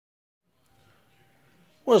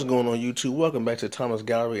What's going on, YouTube? Welcome back to Thomas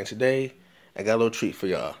Gallery, and today I got a little treat for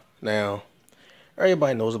y'all. Now,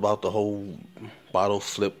 everybody knows about the whole bottle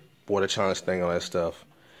flip water challenge thing, all that stuff.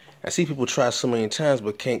 I see people try so many times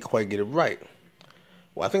but can't quite get it right.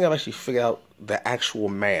 Well, I think I've actually figured out the actual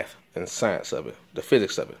math and science of it, the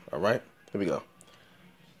physics of it. Alright, here we go.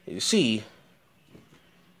 You see, you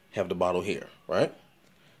have the bottle here, right?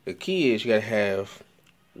 The key is you gotta have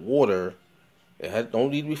water.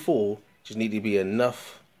 Don't need to be full. Just need to be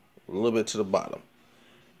enough, a little bit to the bottom,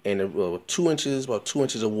 and about 2 inches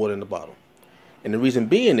of water in the bottom. And the reason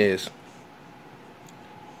being is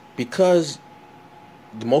because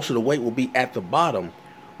most of the weight will be at the bottom.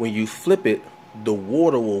 When you flip it, the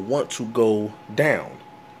water will want to go down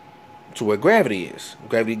to where gravity is.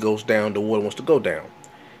 Gravity goes down, the water wants to go down,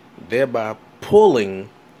 thereby pulling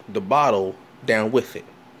the bottle down with it.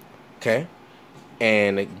 Okay,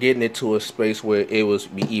 and getting it to a space where it will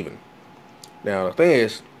be even. Now the thing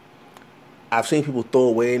is, I've seen people throw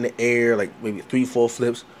away in the air like maybe 3-4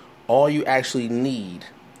 flips. All you actually need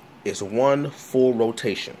is one full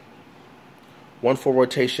rotation. One full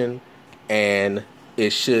rotation, and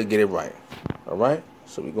it should get it right. Alright?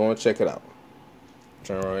 So we're going to check it out.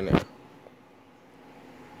 Turn right now.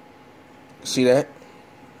 See that?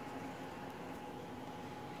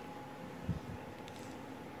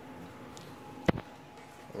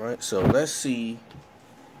 Alright, so let's see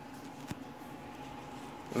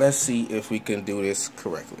if we can do this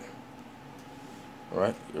correctly.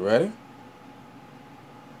 Alright, you ready?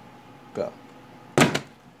 Go.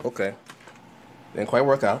 Okay. Didn't quite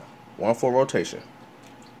work out. One full rotation.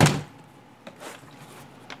 I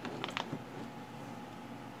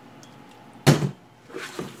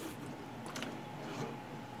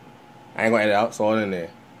ain't gonna edit out, it's all in there.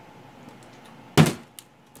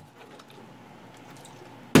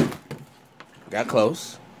 Got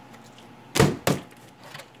close.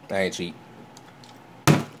 I ain't cheat.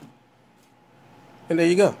 And there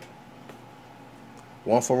you go.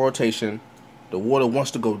 One full rotation. The water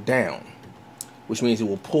wants to go down, which means it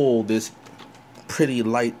will pull this pretty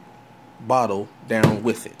light bottle down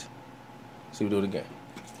with it. See, we do it again.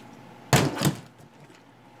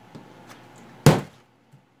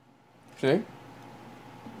 See?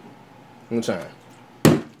 One more time.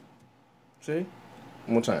 See?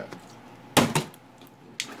 One more time.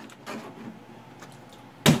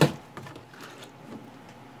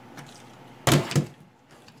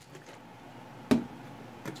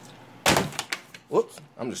 Whoops,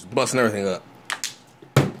 I'm just busting everything up.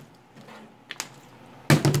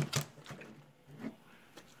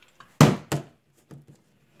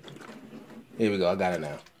 Here we go, I got it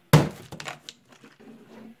now.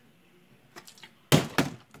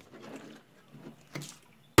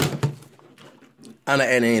 I'm not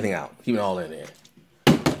adding anything out, keep it all in there.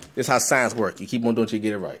 This is how science works. You keep on doing it till you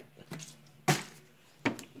get it right.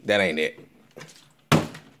 That ain't it.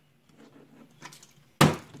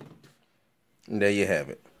 And there you have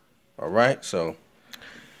it. Alright, so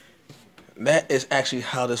that is actually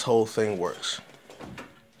how this whole thing works.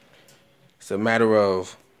 It's a matter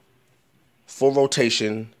of full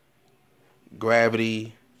rotation,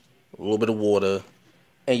 gravity, a little bit of water,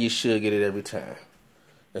 and you should get it every time.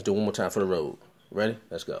 Let's do it one more time for the road. Ready?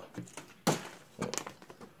 Let's go.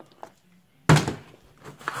 I'm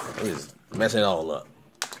just messing it all up.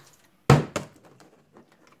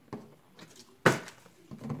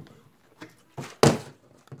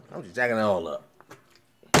 I'm just jacking it all up.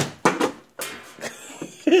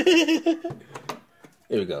 Here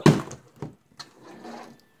we go.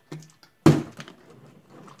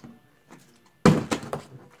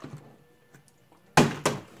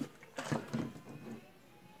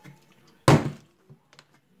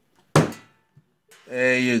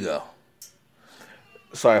 There you go.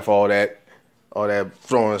 Sorry for all that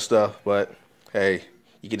throwing stuff, but hey,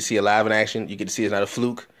 you get to see it live in action. You get to see it's not a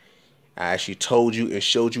fluke. I actually told you and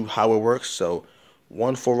showed you how it works. So,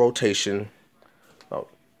 one full rotation, about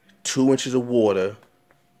 2 inches of water,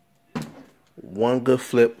 one good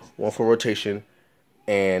flip, one full rotation,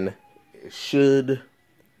 and it should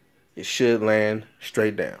land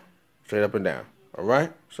straight down, straight up and down. All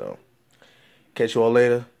right. So, catch you all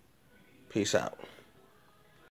later. Peace out.